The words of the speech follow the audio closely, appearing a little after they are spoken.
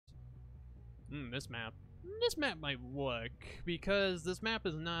This map. This map might work, because this map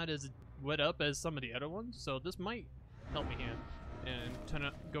is not as lit up as some of the other ones, so this might help me here. And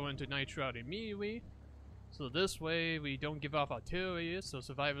go into nitro out immediately. So this way, we don't give off artillery, so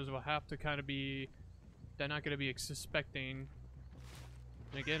survivors will have to kind of be... They're not going to be suspecting.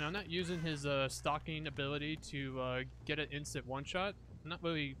 And again, I'm not using his stalking ability to get an instant one-shot. I'm not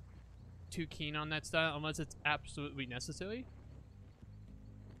really too keen on that style, unless it's absolutely necessary.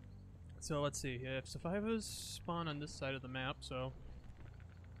 So let's see here, if survivors spawn on this side of the map, so...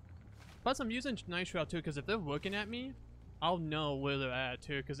 Plus I'm using nitro too, because if they're looking at me, I'll know where they're at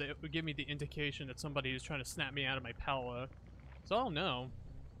too, because it would give me the indication that somebody is trying to snap me out of my power. So I'll know,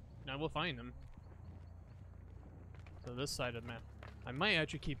 and I will find them. So this side of the map. I might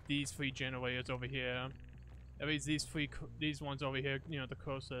actually keep these 3 generators over here. At least these ones over here, you know, the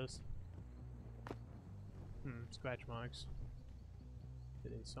closest. Scratch marks.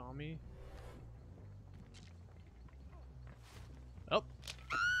 Did they saw me? Oh!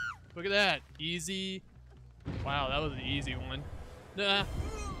 Look at that! Easy. Wow, that was an easy one. Nah.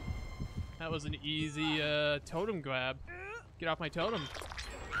 That was an easy totem grab. Get off my totem.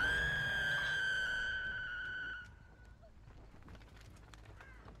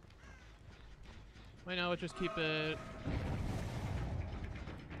 Why not? Let's just keep it.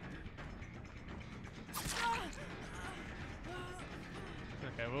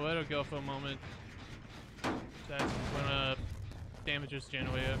 Okay, we'll let it go for a moment. That's gonna damage this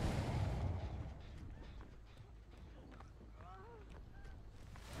generator.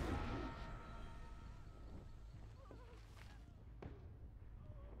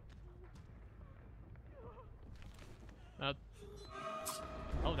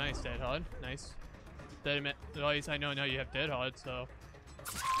 Oh, nice, dead hard. Nice. At least I know now you have dead hard, so.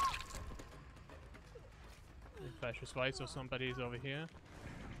 Flash your light, so somebody's over here.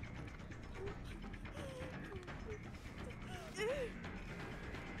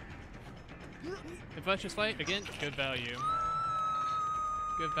 And flash your light again. Good value.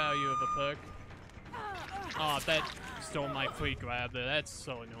 Good value of a perk. Oh, that stole my free grab there. That's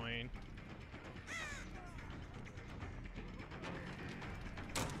so annoying.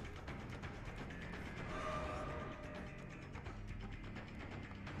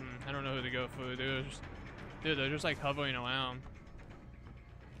 I don't know who to go for. They're just like hovering around.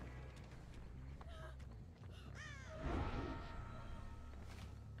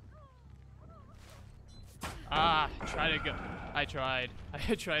 Ah, try to go. I tried.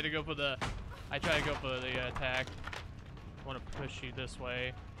 I tried to go for the. I tried to go for the attack. I want to push you this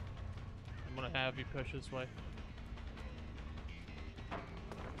way. I'm gonna have you push this way.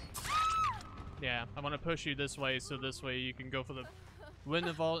 Yeah, I want to push you this way, so this way you can go for the win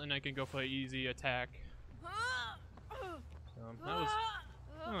the vault, and I can go for an easy attack. So that was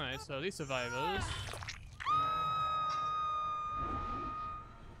alright. So these survivors.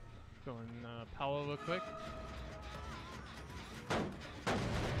 Go and power real quick.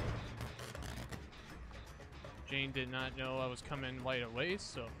 Jane did not know I was coming right away,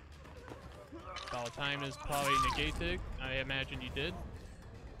 so our time is probably negated. I imagine you did.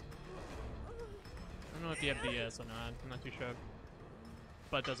 I don't know if you have DS or not. I'm not too sure,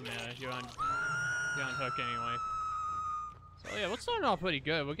 but it doesn't matter. You're on hook anyway. So yeah, we're starting off pretty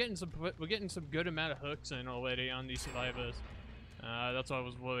good. We're getting some good amount of hooks in already on these survivors. That's what I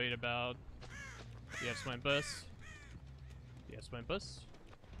was worried about. Do you have swim bus? Do you have swim bus?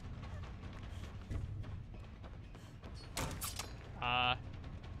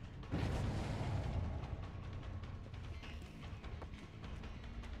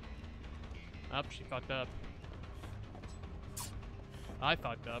 Oh, she fucked up. I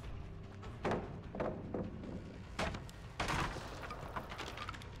fucked up.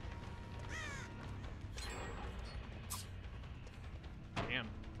 Damn.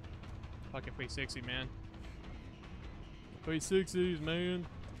 Fucking 360, man. 360s, man.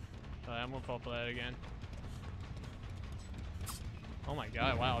 I won't fall for that again. Oh my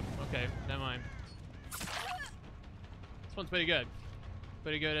god, wow. Okay, never mind. This one's pretty good.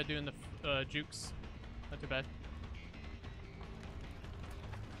 Pretty good at doing the jukes. Not too bad.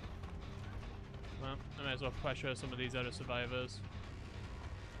 Well, I might as well pressure some of these other survivors.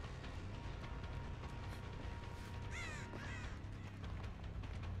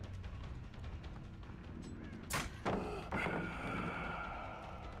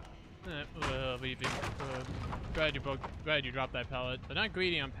 We'll leave you. Glad you dropped that pallet. They're not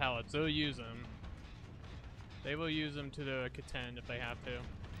greedy on pallets. They'll use them. They will use them to their contend if they have to.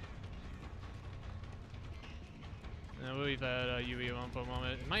 And we'll leave that UV alone for a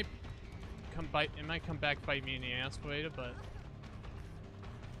moment. It might come back bite me in the ass later, but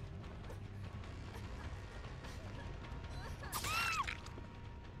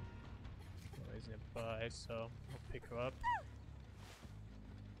nearby, so I'll pick her up.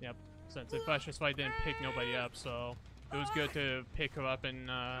 Yep, since the flashlight fight didn't pick nobody up, so it was good to pick her up and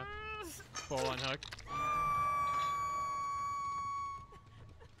full unhook.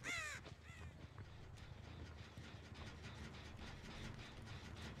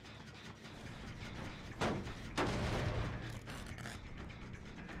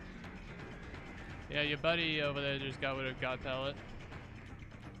 Yeah, your buddy over there just got rid of God Pallet.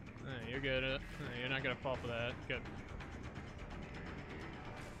 You're good. You're not gonna fall for that. Good.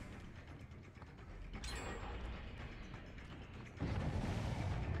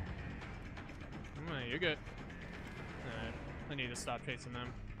 You're good. Alright, I need to stop chasing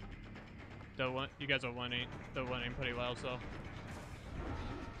them. You guys are winning. They're winning pretty well, so.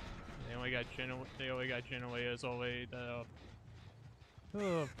 They only got generators all the way up.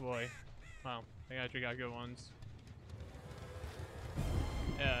 Oh boy. Wow, they actually got good ones.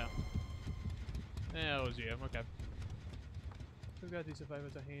 Yeah. Yeah, it was you. Okay. Who got these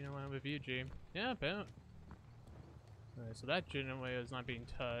survivors are hanging around with you, G? Yeah, apparently. Alright, so that generator is not being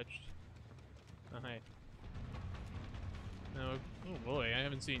touched. Oh, hey. Oh boy, I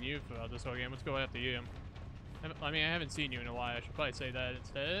haven't seen you throughout this whole game. Let's go after you. I mean, I haven't seen you in a while. I should probably say that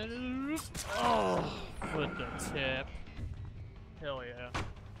instead. Oh, with the tip. Hell yeah.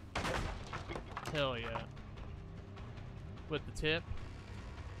 Hell yeah. With the tip.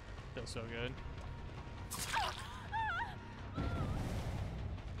 Feels so good.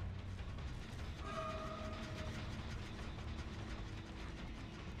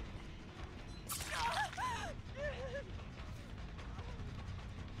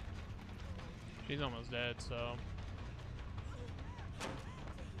 She's almost dead, so.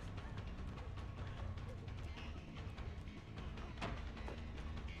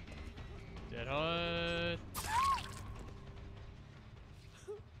 Dead hard.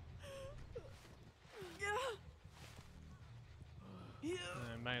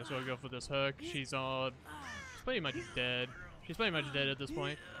 Might as well go for this hook. She's pretty much dead. She's pretty much dead at this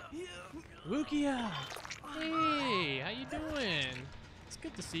point. Rukia! Hey, how you doing? It's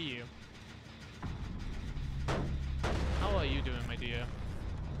good to see you. How are you doing, my dear?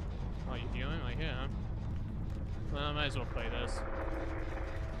 How are you doing? Right here, huh? Well, I might as well play this.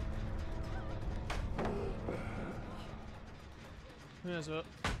 Might as well.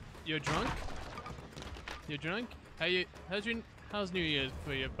 You're drunk? You're drunk? How's New Year's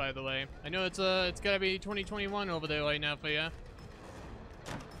for you, by the way? I know it's gotta be 2021 over there right now for you.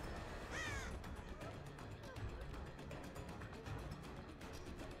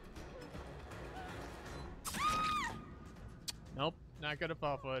 Nope, not gonna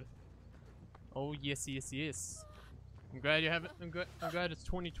fall for it. Oh yes, yes, yes. I'm glad it's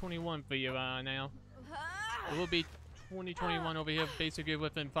 2021 for you now. It will be 2021 over here, basically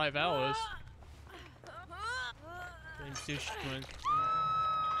within 5 hours.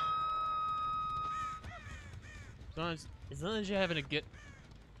 As long as you're having a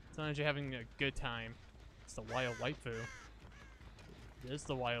good time. It's the wild waifu. It is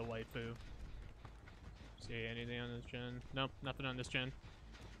the wild waifu. See anything on this gen? Nope, nothing on this gen.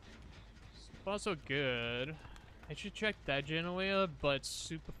 It's also good. I should check that generator, but it's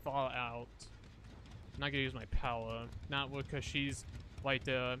super far out. I'm not gonna use my power. Not because she's right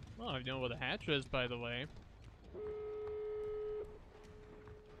there. Oh, I know where the hatch is, by the way.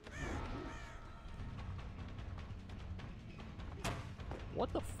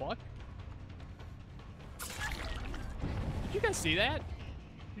 What the fuck? Did you guys see that?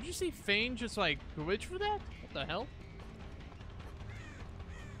 Did you see Fane just like glitch for that? What the hell?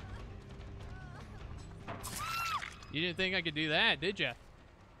 You didn't think I could do that, did ya?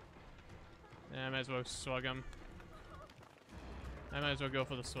 Yeah, I might as well slug him. I might as well go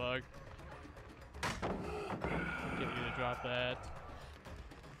for the slug. Get you to drop that.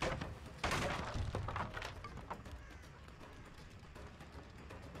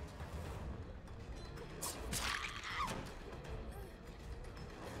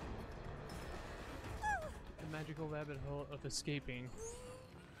 The magical rabbit hole of escaping.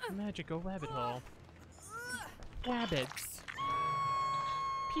 The magical rabbit hole. Rabbits.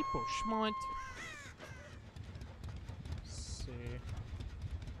 People schmont. Let's see.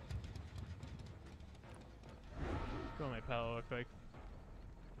 Go on my pal real quick.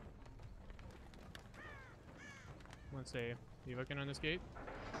 Let's see. You looking on this gate?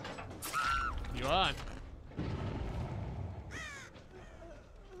 You are.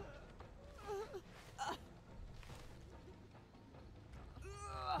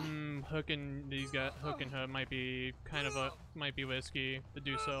 Hooking her might be risky to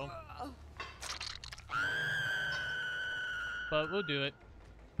do so. But we'll do it.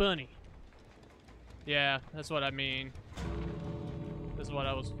 Bunny. Yeah, that's what I mean. That's what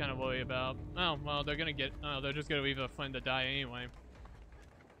I was kind of worried about. Oh, well, they're gonna get... Oh, they're just gonna leave a friend to die anyway.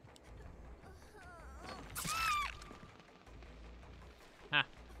 Ha.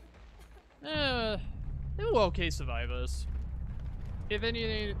 They were okay survivors. If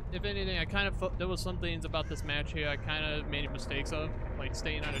anything, I kind of thought there was some things about this match here I kind of made mistakes of, like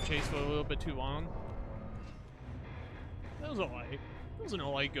staying on a chase for a little bit too long. That was alright. That was an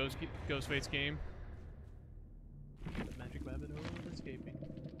alright Ghostface game. The magic rabbit hole escaping.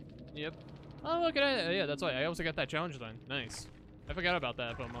 Yep. Oh, look at that. Yeah, that's right. I also got that challenge done. Nice. I forgot about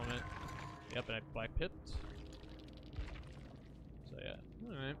that for a moment. Yep, and I black pipped. So yeah.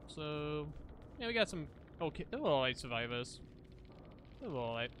 Alright, so yeah, we got some okay. They're alright survivors. They're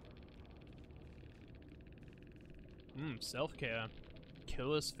alright. Self-care.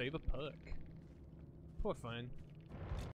 Killer's favorite perk. Poor Fine.